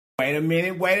Wait a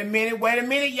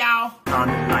minute, y'all.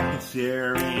 Comment, like, and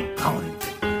share, and comment.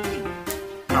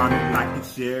 Comment, like, and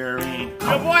share, and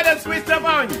Your boy done switched up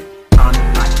on you.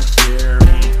 comment, like, and share,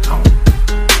 and comment.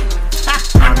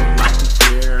 Comment, like, and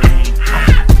share, and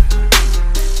comment.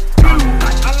 Comment,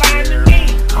 like, A and line to share, me.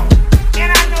 and comment.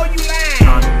 And I know you lying.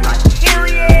 Comment, like, and share,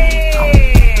 and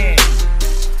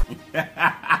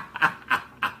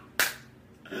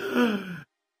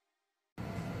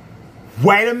Period.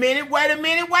 Wait a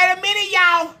minute,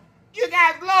 y'all. You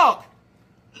guys, look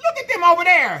at them over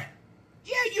there.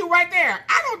 Yeah, you right there.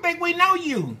 I don't think we know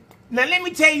you. Now, let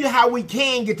me tell you how we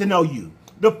can get to know you.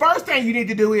 The first thing you need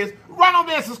to do is run over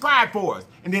there and subscribe for us.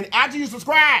 And then after you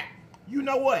subscribe, you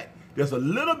know what? There's a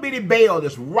little bitty bell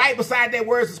that's right beside that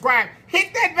word subscribe.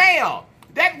 Hit that bell.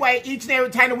 That way, each and every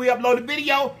time that we upload a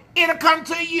video, it'll come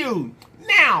to you.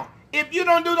 Now, if you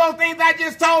don't do those things I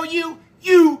just told you,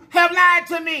 you have lied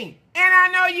to me. And I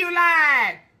know you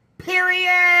lied. Period.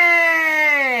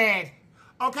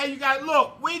 Okay, you guys,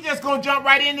 look, we just gonna jump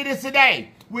right into this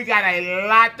today. We got a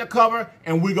lot to cover,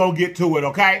 and we're gonna get to it,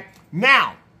 okay?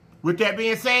 Now, with that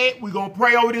being said, we're gonna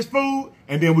pray over this food,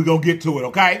 and then we're gonna get to it,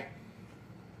 okay?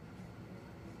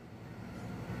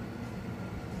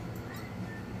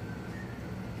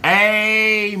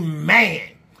 Amen.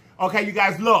 Okay, you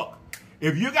guys, look.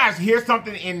 If you guys hear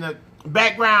something in the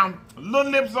background,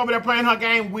 Little Lips over there playing her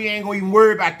game, we ain't gonna even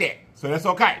worry about that. So that's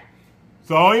okay.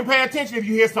 So don't even pay attention if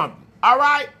you hear something. All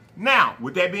right? Now,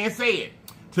 with that being said,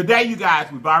 today, you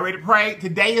guys, we've already prayed.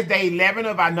 Today is day 11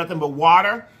 of our Nothing But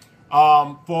Water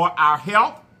for our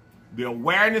health. The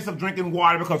awareness of drinking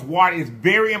water, because water is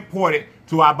very important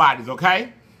to our bodies,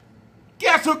 okay?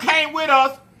 Guess who came with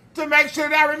us to make sure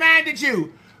that I reminded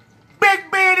you?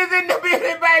 Big Ben is in the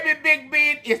building, baby. Big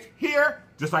Ben is here,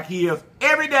 just like he is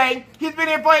every day. He's been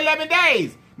here for 11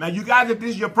 days. Now, you guys, if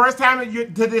this is your first time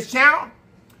to this channel,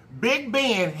 Big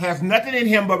Ben has nothing in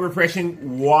him but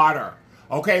refreshing water.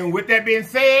 Okay, and with that being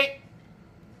said,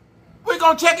 we're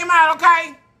going to check him out,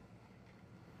 okay?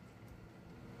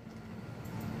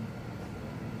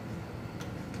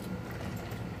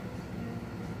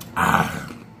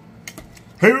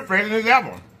 He refreshing as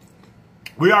ever.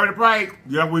 We already prayed.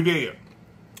 Yeah, we did.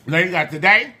 Now, you got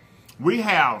today, we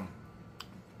have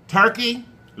turkey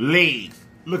legs.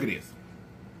 Look at this.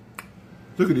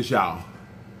 Look at this, y'all.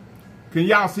 Can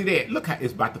y'all see that? Look how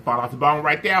it's about to fall off the bone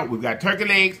right there. We've got turkey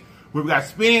legs, we've got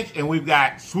spinach, and we've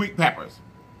got sweet peppers.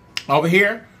 Over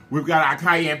here, we've got our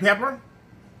cayenne pepper.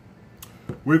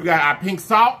 We've got our pink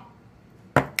salt.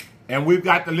 And we've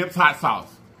got the LLIPS hot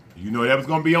sauce. You know that was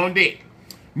going to be on deck.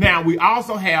 Now, we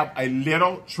also have a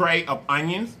little tray of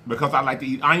onions, because I like to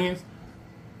eat onions,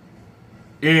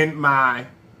 in my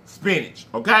spinach,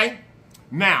 okay?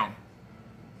 Now,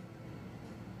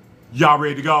 y'all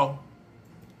ready to go?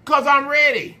 Because I'm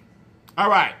ready. All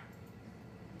right.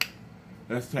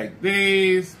 Let's take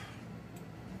these,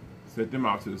 set them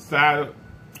off to the side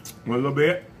a little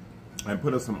bit, and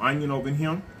put us some onion over in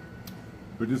here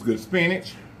with this good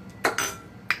spinach.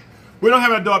 We don't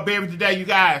have an adult beverage today, you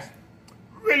guys.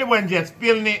 Really wasn't just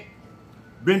feeling it.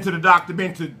 Been to the doctor,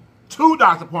 been to 2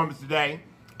 doctor appointments today.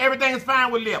 Everything is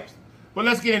fine with LLIPS. But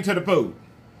let's get into the food.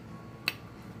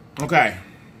 Okay.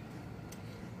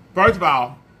 First of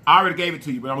all, I already gave it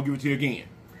to you, but I'm going to give it to you again.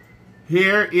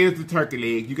 Here is the turkey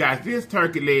leg. You guys, this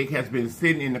turkey leg has been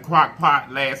sitting in the crock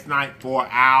pot last night for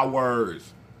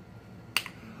hours.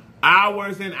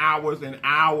 Hours and hours and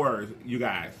hours, you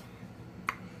guys.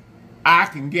 I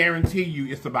can guarantee you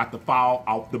it's about to fall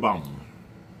off the bone.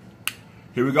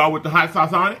 Here we go with the hot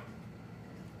sauce on it.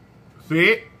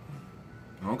 See it?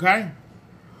 Okay.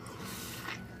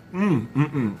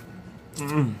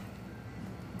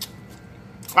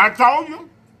 I told you.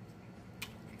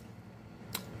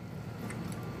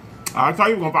 I told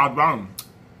you we're going to fall off the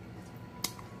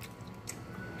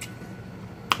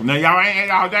bone. Now, y'all ain't ate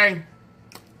all day.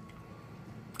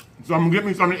 So I'm going to get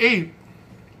me something to eat.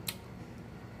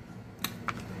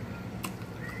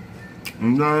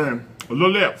 And then, a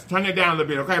little lips. Turn it down a little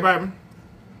bit, okay, baby?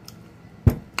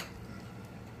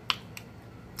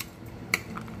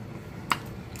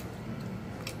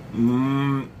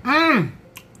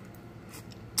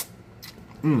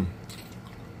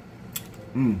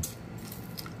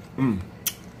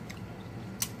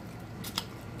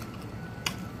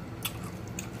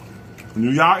 Do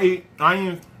y'all eat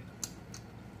onions?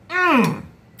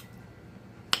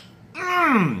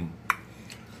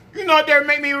 You know what that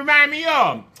make me remind me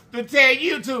of? To tell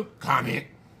you to comment,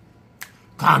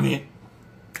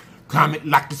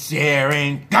 like the share,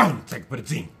 and don't take it for the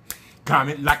team.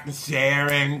 Comment, like the share,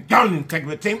 and don't take it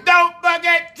for the team. Don't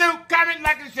forget to comment,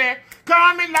 like the share,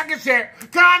 Comment, like, and share.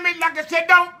 Comment, like, and share.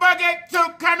 Don't forget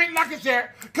to comment, like, and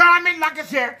share. Comment, like, and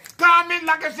share. Comment,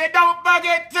 like, and share. Don't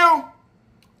forget to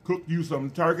cook you some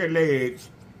turkey legs.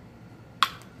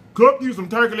 Cook you some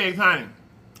turkey legs, honey.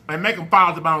 And make them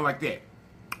fall to the bone like that.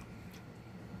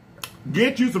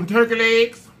 Get you some turkey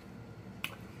legs.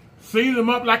 Season them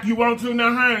up like you want to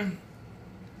now, honey.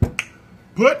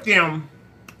 Put them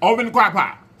over in the crock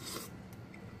pot.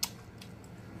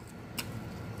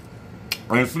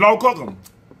 And slow cook them.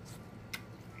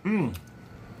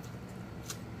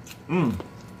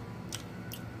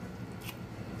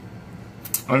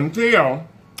 Until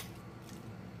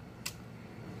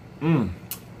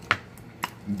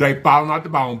they falling out the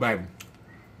bone, baby.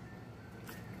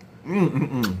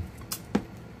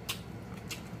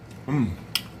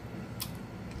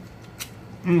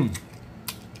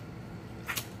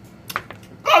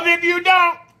 Because if you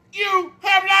don't, you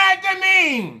have lied to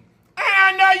me. And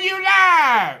I know you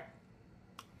lied.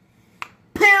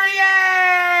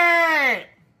 Period.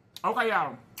 Okay,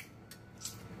 y'all.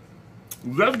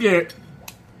 Let's get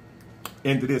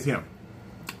into this here.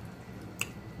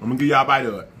 I'm going to give y'all a bite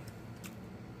of it.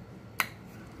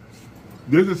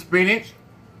 This is spinach.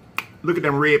 Look at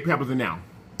them red peppers in there.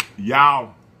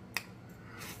 Y'all.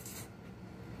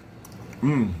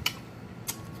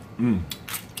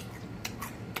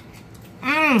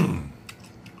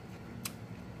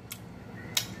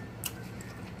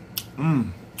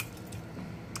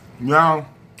 Y'all.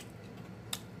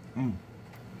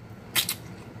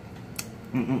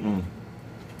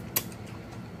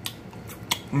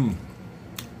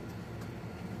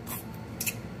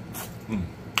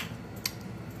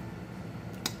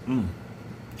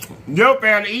 You're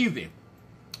fairly easy.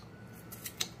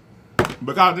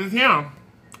 Because this here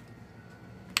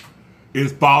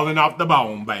is falling off the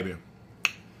bone, baby.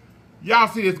 Y'all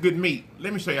see this good meat?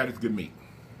 Let me show y'all this good meat.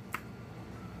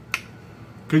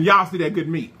 Can y'all see that good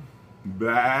meat?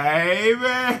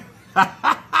 Baby.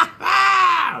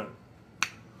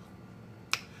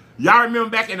 Y'all remember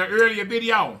back in the earlier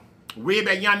video, way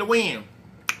back yonder when?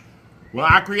 Well,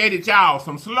 I created y'all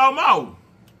some slow-mo.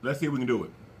 Let's see if we can do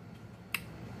it.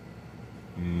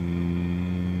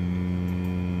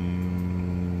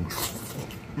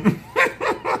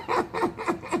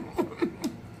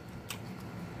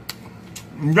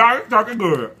 Y'all, it's talking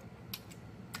good.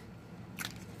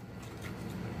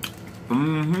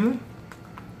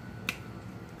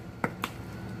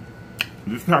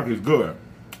 This turkey is good. A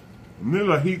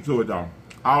little heat to it though.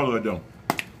 All of them.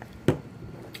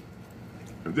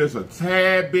 Just a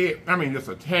tad bit, just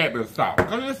a tad bit of salt.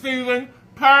 Because it's seasoned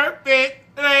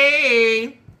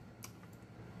perfectly.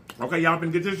 Okay, y'all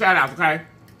been get your shout outs, okay?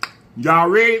 Y'all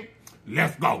ready?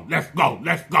 Let's go, let's go,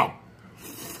 let's go.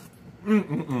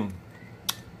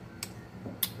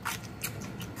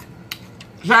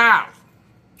 Shout outs.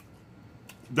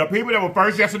 The people that were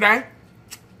first yesterday,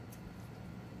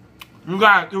 you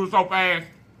guys, it was so fast.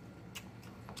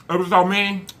 It was so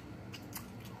mean.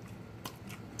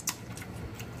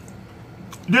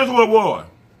 This is what it was.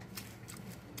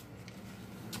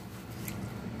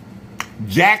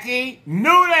 Jackie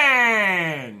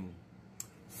Newland.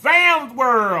 Sam's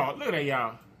World. Look at that,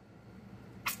 y'all.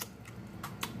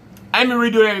 Let me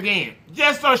redo that again.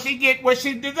 Just so she get what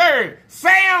she deserves.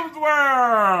 Sam's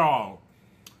World.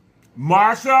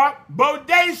 MARSHA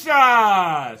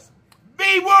Bodacious.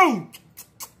 B-Woo.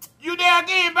 You there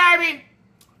again, baby.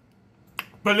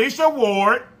 Felicia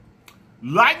Ward.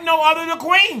 Like no other the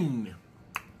queen.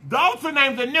 Those two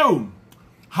names are new.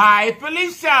 Hi,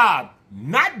 Felicia.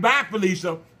 Not by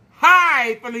Felicia.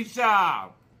 Hi, Felicia.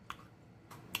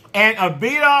 And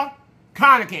AVITA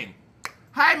CUNNIKAN.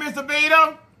 Hi, Miss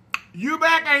AVITA. You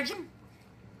back, ain't you?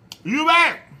 You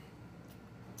back.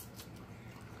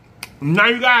 Now,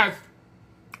 you guys,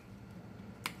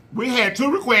 we had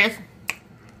 2 requests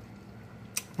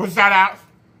for shout-outs,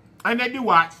 and they do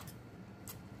watch.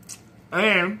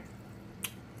 And,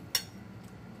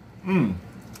 leave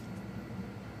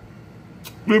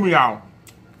me y'all.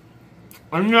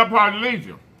 And you're not part of the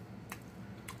Legion.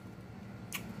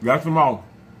 Got some more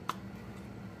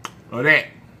of that.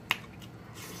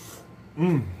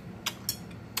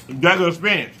 That little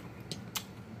spinach.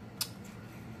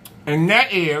 And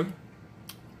that is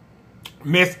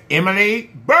Miss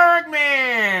Emily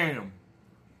Bergman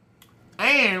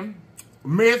and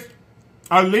Miss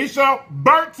Alicia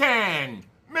Burton.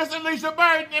 Miss Alicia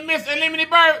Burton and Miss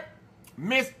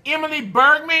Miss Emily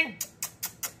Bergman.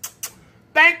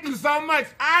 Thank you so much.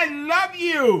 I love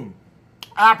you.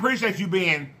 I appreciate you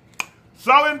being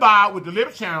so involved with the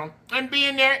LLIPS channel and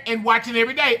being there and watching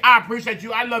every day. I appreciate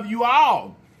you. I love you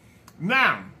all.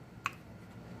 Now,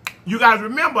 you guys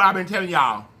remember I've been telling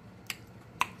y'all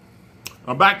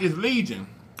about this Legion.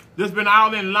 This been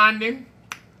all in London,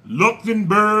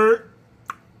 Luxembourg,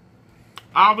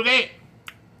 all of that.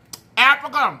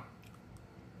 Africa.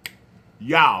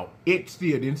 Y'all, it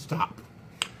still didn't stop.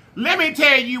 Let me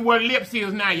tell you what LLIPS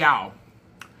is now, y'all.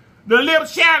 The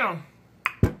LLIPS channel.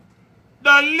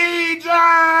 The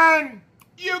Legion.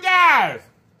 You guys.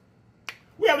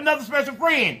 We have another special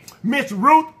friend, Miss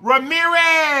Ruth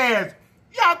Ramirez.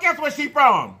 Y'all, guess where she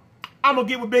from? I'm going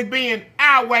to get with Big Ben.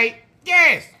 I'll wait.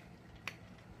 Guess.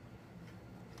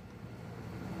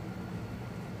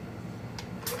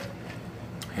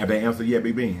 Have they answered yet,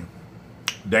 Big Ben?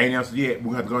 They ain't answered yet.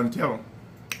 We'll have to go and tell them.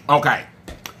 Okay.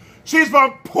 She's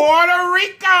from Puerto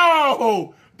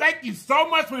Rico. Thank you so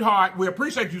much, sweetheart. We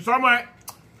appreciate you so much.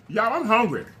 Y'all, I'm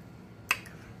hungry.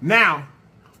 Now,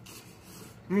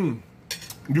 you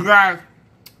guys,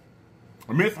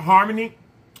 Miss Harmony,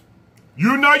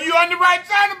 you know you on the right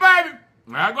channel, baby.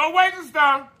 Not gonna waste the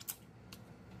stuff.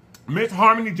 Miss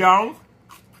Harmony Jones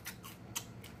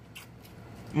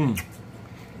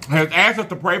has asked us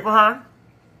to pray for her.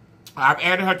 I've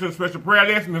added her to the special prayer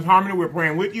list. Miss Harmony, we're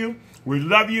praying with you. We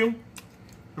love you.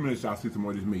 Let me let y'all see some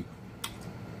more of this meat.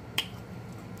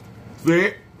 See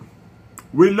it?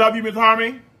 We love you, Miss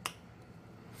Harmony.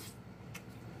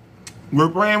 We're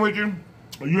praying with you.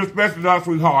 You're special to us,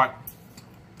 sweetheart.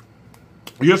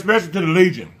 You're special to the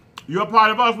Legion. You're a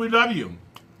part of us. We love you.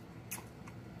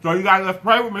 So you guys, let's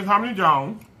pray with Miss Harmony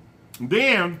Jones.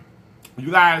 Then,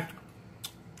 you guys,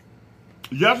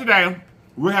 yesterday,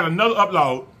 we had another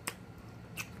upload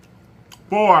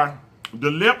for the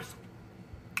LLIPS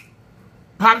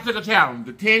Popsicle Challenge.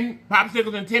 The 10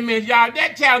 popsicles in 10 minutes. Y'all,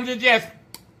 that challenge is just,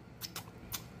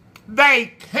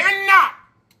 they cannot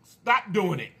stop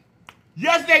doing it.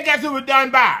 Yesterday, guess who was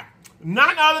done by?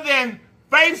 None other than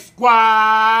FEFE Squad.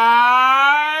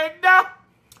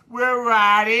 We're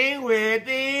riding with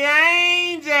the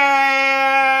angels.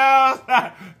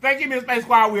 Thank you, Miss FEFE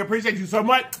Squad. We appreciate you so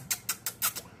much.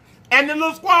 And the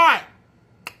little squad.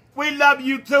 We love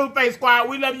you too, FEFE Squad.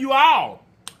 We love you all.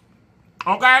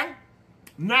 Okay?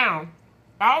 Now,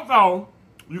 also,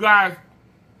 you guys,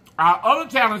 our other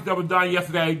challenge that was done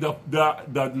yesterday, the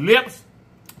LLIPS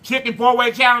Chicken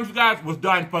 4-Way Challenge, you guys, was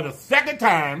done for the second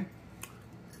time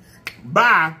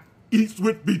by Eats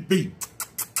with FEFE.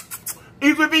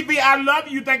 Eats with FEFE, I love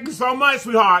you. Thank you so much,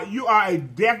 sweetheart. You are a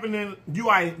definite,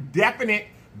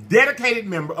 dedicated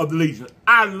member of the Legion.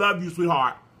 I love you,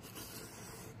 sweetheart.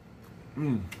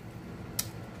 Y'all,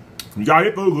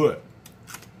 it feel good.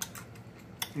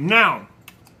 Now,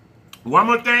 one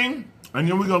more thing, and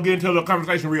then we're going to get into a little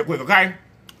conversation real quick, okay?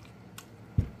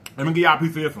 Let me give y'all a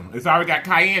piece of this one. It's already got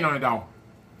cayenne on it, though.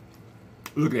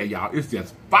 Look at that, y'all. It's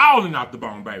just falling off the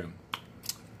bone, baby.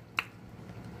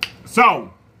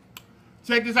 So,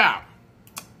 check this out.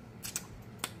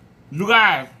 You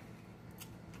guys,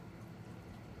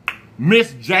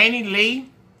 Miss Janie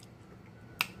Lee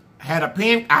had a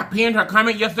pin. I pinned her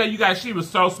comment yesterday. You guys, she was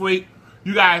so sweet.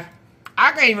 You guys,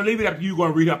 I can't even leave it up to you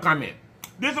going to read her comment.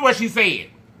 This is what she said.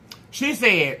 She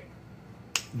said,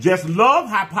 just love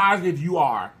how positive you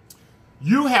are.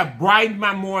 You have brightened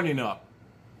my morning up.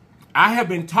 I have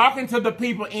been talking to the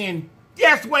people in,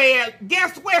 guess where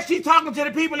she's talking to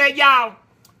the people at, y'all?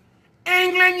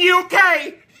 England,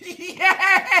 UK.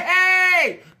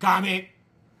 Yay! Comment,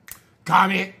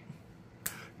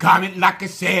 like,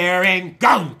 and share, and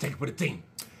go. Take it for the team.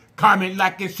 Comment,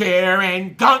 like, and share,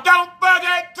 and go. Don't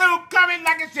forget to comment,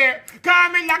 like, and share.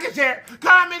 Comment, like, and share.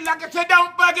 Comment, like, and share.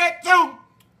 Don't forget to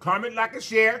comment, like, and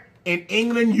share in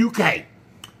England, UK.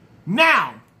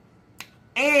 Now,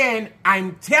 and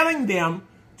I'm telling them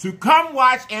to come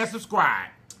watch and subscribe.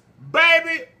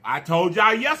 Baby, I told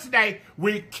y'all yesterday,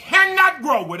 we cannot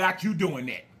grow without you doing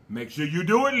that. Make sure you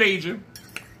do it, Legion.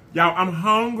 Y'all, I'm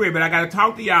hungry, but I got to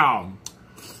talk to y'all.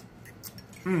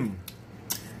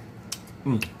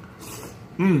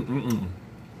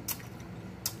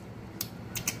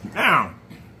 Now,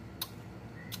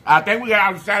 I think we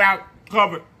got our shout out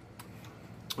covered.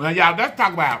 Now, y'all, let's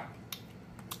talk about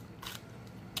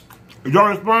your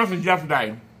responses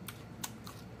yesterday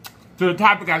to the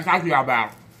topic I talked to y'all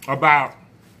about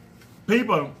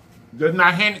people that's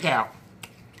not handicapped,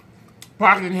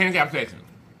 parking in the handicap section.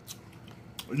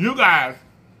 You guys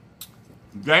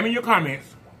gave me your comments.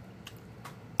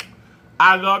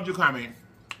 I loved your comments.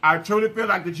 I truly feel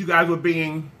like that you guys were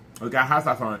being, got hot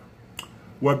sauce on it,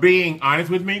 were being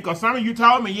honest with me, because some of you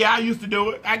told me, yeah, I used to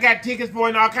do it. I got tickets for it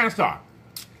and all kind of stuff.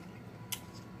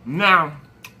 Now,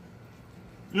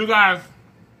 you guys,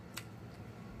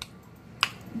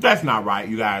 that's not right,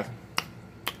 you guys.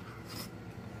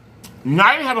 Now,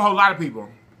 I didn't have a whole lot of people,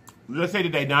 let's say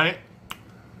that they done it.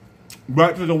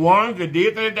 But to the ones that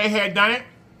did that they had done it,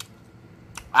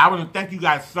 I want to thank you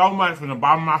guys so much from the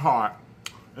bottom of my heart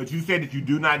that you said that you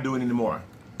do not do it anymore.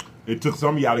 It took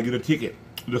some of y'all to get a ticket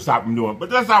to stop them doing it. But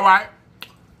that's all right.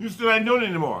 You still ain't doing it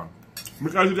anymore.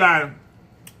 Because you guys,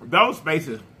 those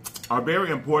spaces are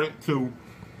very important to,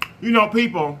 you know,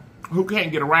 people who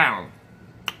can't get around.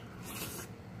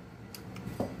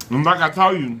 And like I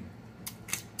told you,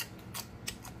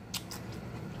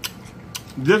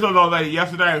 this little old lady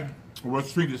yesterday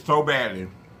was treated so badly.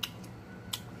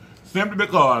 Simply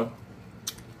because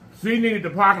she needed the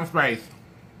parking space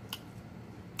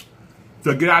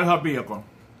to get out of her vehicle.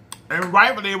 And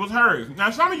rightfully it was hers.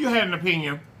 Now some of you had an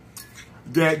opinion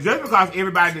that just because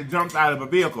everybody that jumps out of a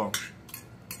vehicle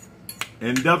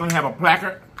and doesn't have a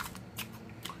placard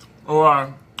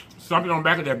or something on the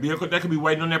back of their vehicle, they could be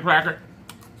waiting on their placard,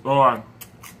 or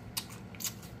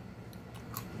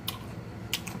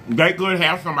they could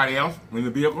have somebody else in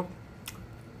the vehicle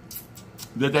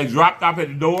that they dropped off at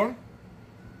the door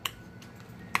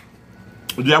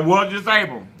that was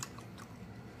disabled.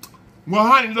 Well,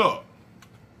 honey, look.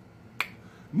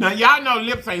 Now, y'all know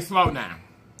LLIPS ain't slow now.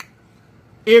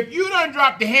 If you done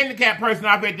drop the handicapped person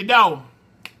off at the door,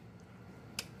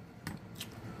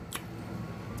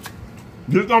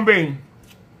 this is gonna be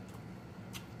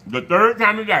the third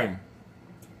time today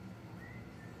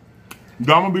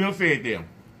that I'm gonna be unfair there.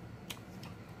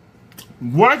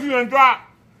 Once you done drop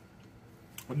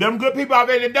them good people off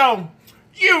at the door,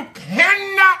 you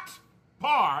cannot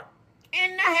park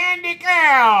in the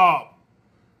handicap.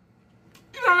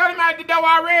 You don't let them out the door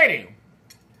already.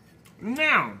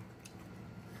 Now,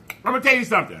 I'm going to tell you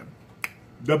something.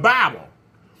 The Bible,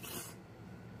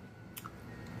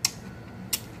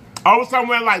 over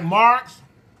somewhere like Mark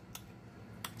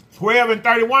 12 and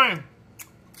 31,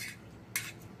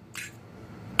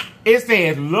 it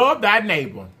says, love thy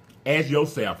neighbor as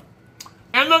yourself.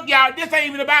 And look, y'all, this ain't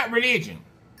even about religion.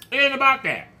 It ain't about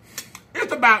that.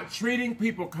 It's about treating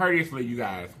people courteously, you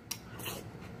guys.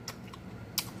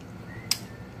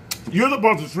 You're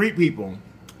supposed to treat people,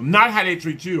 not how they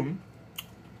treat you,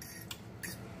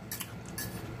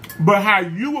 but how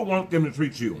you would want them to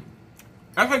treat you.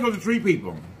 That's how you're supposed to treat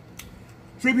people.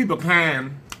 Treat people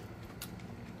kind.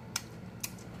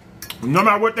 No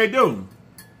matter what they do,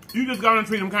 you just go and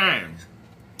treat them kind.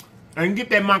 And get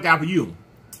that monk out of you.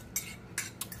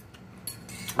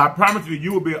 I promise you,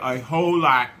 you will be a whole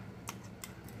lot.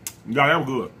 God, that was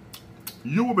good.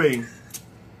 You will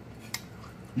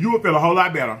feel a whole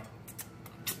lot better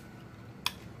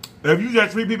if you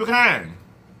just treat people kind.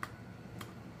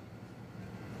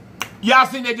 Y'all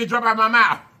seen that just drop out of my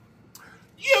mouth?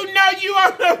 You know you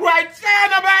on the right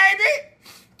channel,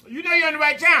 baby. You know you're on the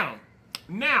right channel.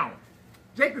 Now,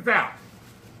 check this out.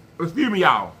 Excuse me,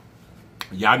 y'all.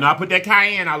 Y'all know I put that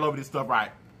cayenne all over this stuff,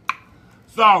 right?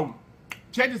 So,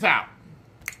 check this out.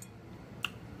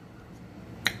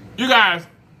 You guys,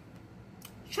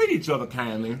 treat each other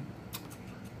kindly.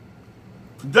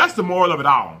 That's the moral of it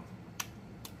all.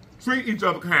 Treat each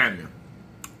other kindly.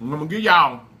 I'm going to give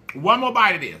y'all one more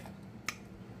bite of this.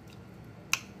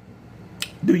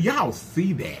 Do y'all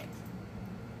see that?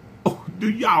 Oh, do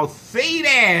y'all see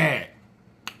that?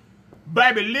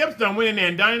 Baby, LLIPS done went in there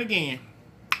and done it again.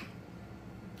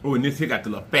 Oh, and this here got the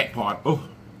little fat part. Oh,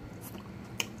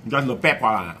 got the little fat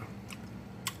part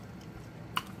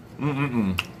on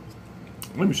it.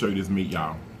 Let me show you this meat,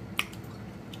 y'all.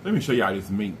 Let me show y'all this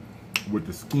meat with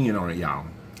the skin on it, y'all.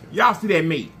 Y'all see that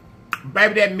meat?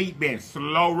 Baby, that meat been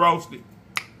slow roasted.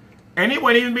 And it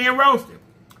wasn't even being roasted.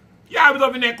 Y'all was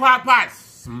up in that crock pot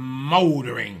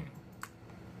smoldering.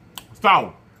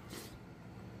 So,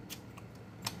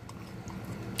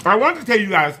 I want to tell you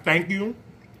guys thank you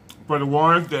for the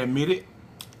ones that admitted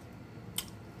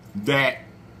that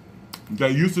they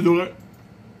used to do it.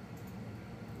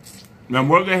 Now,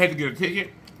 whether they had to get a ticket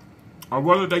or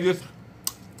whether they just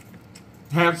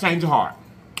have change of heart,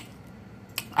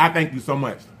 I thank you so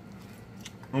much.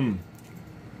 I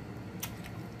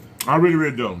really,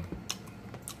 really do.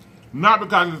 Not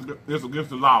because it's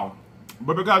against the law,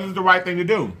 but because it's the right thing to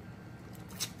do.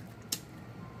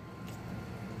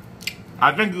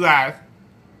 I thank you guys.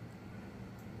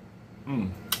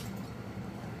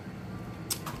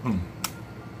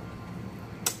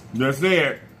 That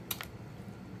said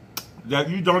that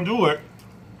you don't do it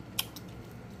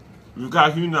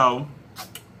because you know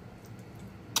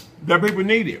that people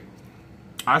need it.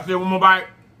 I said one more bite.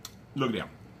 Look at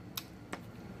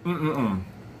them.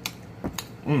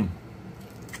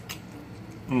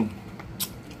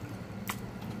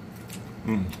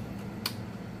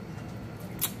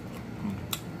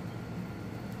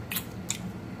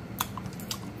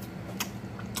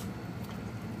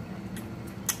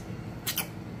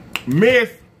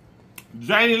 Miss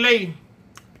Janie Lee.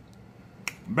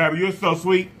 Baby, you're so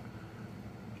sweet.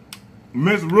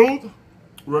 Miss Ruth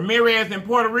Ramirez in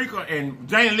Puerto Rico, and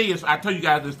Janie Lee is, I tell you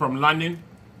guys, is from London.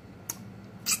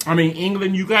 I mean,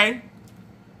 England, UK.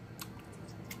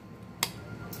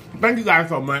 Thank you guys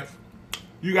so much.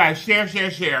 You guys share, share,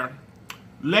 share.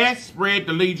 Let's spread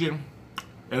the Legion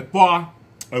as far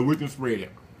as we can spread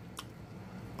it.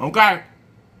 Okay?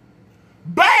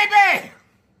 Baby!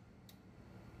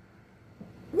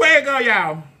 Where it go,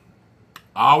 y'all?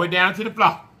 All the way down to the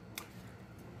floor.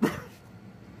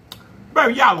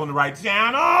 Baby, y'all on the right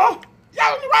channel.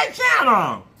 Y'all on the right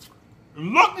channel.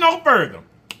 Look no further.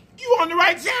 You on the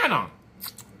right channel.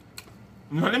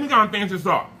 Now, let me go and finish this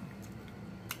up.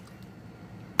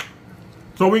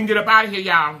 So we can get up out of here,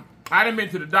 y'all. I done been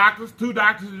to the doctors, 2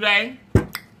 doctors today.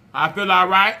 I feel all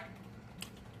right.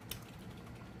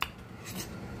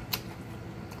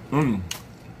 And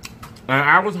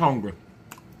I was hungry.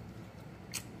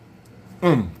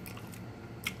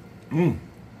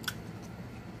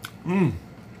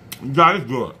 That is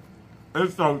good.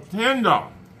 It's so tender.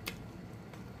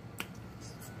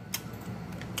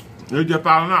 It's just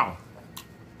falling out.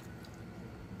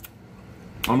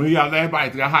 I'm gonna give y'all last bite.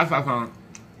 It's got hot sauce on it.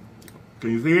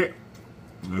 Can you see it?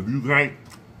 If you can't,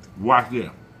 watch this.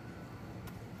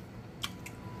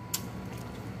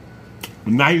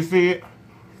 Now you see it.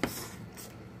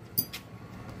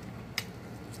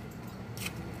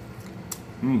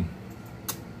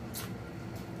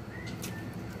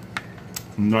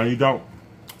 No, you don't.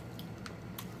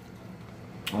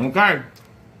 Okay.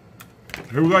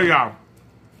 Here we go, y'all.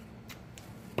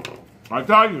 I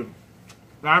tell you,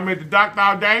 I'm at the doctor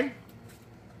all day.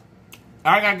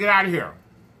 I gotta get out of here.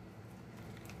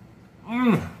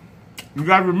 You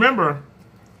gotta remember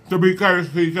to be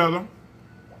courteous to each other.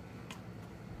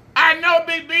 I know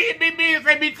Big B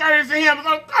said be courteous to him.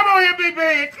 So come on here, Big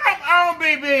B. Come on,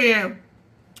 Big B.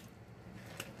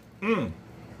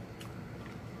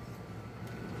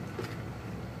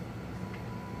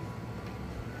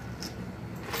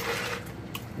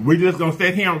 We just gonna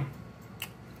set him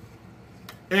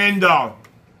in the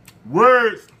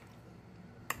words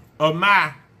of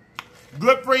my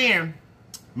good friend,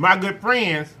 my good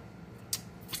friends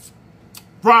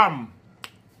from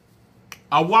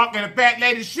A Walk in a Fat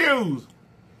Lady's Shoes,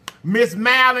 Miss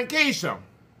Mal and Keisha.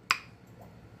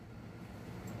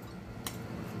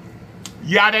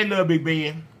 Y'all, they love Big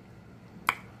Ben.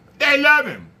 They love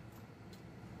him.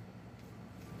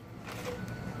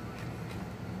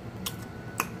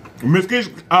 Miss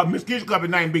Keisha Club is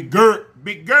named Big Gert.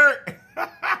 Big Gert.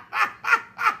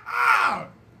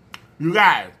 You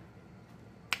guys,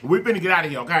 we finna get out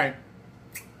of here, okay?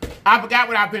 I forgot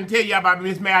what I finna tell you about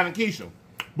Miss Mal and Keisha.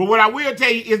 But what I will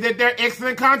tell you is that they're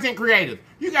excellent content creators.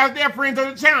 You guys, they're friends of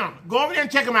the channel. Go over there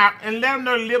and check them out and let them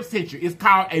know the LLIPS sent you. It's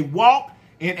called A Walk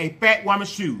in a Fat Woman's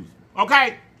Shoes.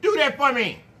 Okay? Do that for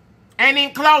me. And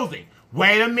in closing,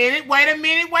 wait a minute,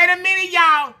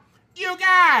 y'all. You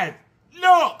guys,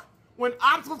 look. When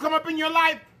obstacles come up in your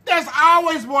life, there's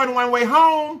always more than one way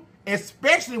home,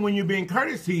 especially when you're being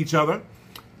courteous to each other.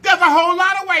 There's a whole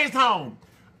lot of ways home.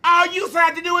 All you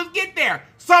have to do is get there.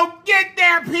 So get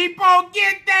there, people.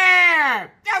 Get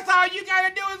there. That's all you got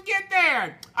to do is get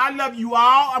there. I love you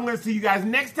all. I'm going to see you guys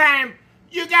next time.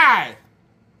 You guys,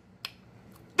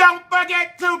 don't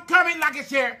forget to comment, like, and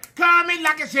share. Comment,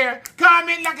 like, and share.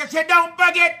 Comment, like, and share. Don't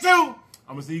forget to.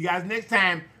 I'm going to see you guys next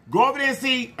time. Go over there and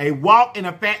see A Walk in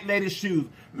a Fat Lady's Shoes.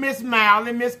 Miss Mal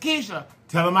and Miss Keisha.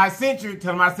 Tell them I sent you.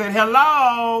 Tell them I said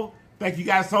hello. Thank you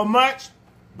guys so much.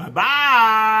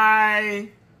 Bye-bye.